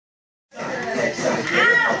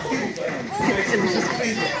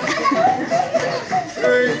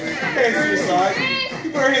Hands to the side. You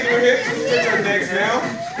put our hands on our hips. Stretch our necks now.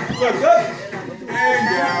 Look up and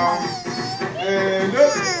down and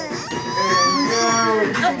up and down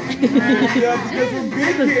and up. Because we're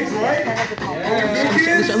big kids, right?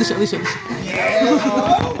 Elisha. Yeah.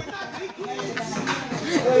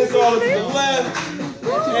 Let's all to the left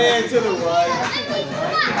and to the right.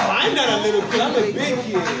 Oh, I'm not a little kid. I'm a big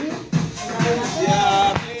kid.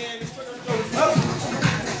 Yeah. And up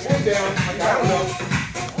and down. I don't know.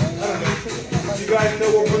 You guys know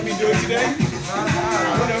what we're going to be doing today? I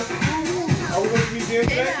don't know. Are we going to be doing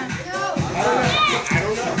today? I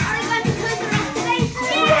don't know.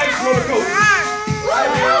 Who likes roller coasters?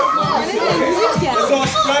 Let's all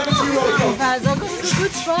strap into your roller coaster.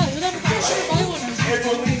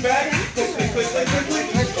 Everyone lean back. Click.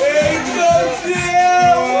 Hey, go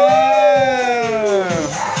down!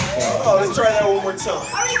 Oh, let's try that one more time.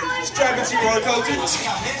 Strap into your roller coaster.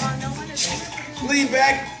 Lean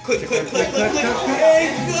back. Click. Hey,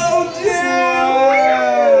 go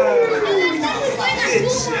down! Good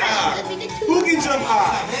job. Who can jump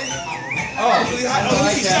high? Oh, really high. Oh,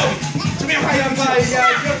 let me show you. Jump high.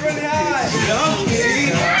 Jump really high.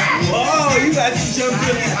 Jumping. Whoa, you guys can jump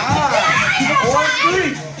really high. On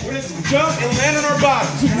 3. We're going to jump and land on our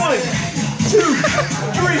bottoms. 1, 2,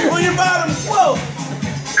 3. On your bottom. Whoa.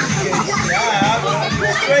 Good job.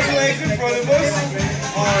 Straight legs in front of us.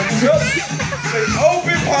 Arms up. Say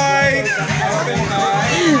open pie.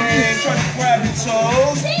 And try to grab your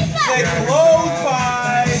toes. Say close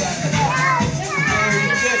pie.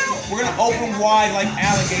 We're going to open wide like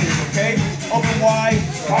alligators, okay? Open wide.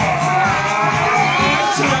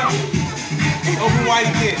 Open wide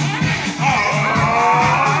again.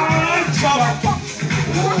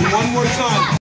 One more time.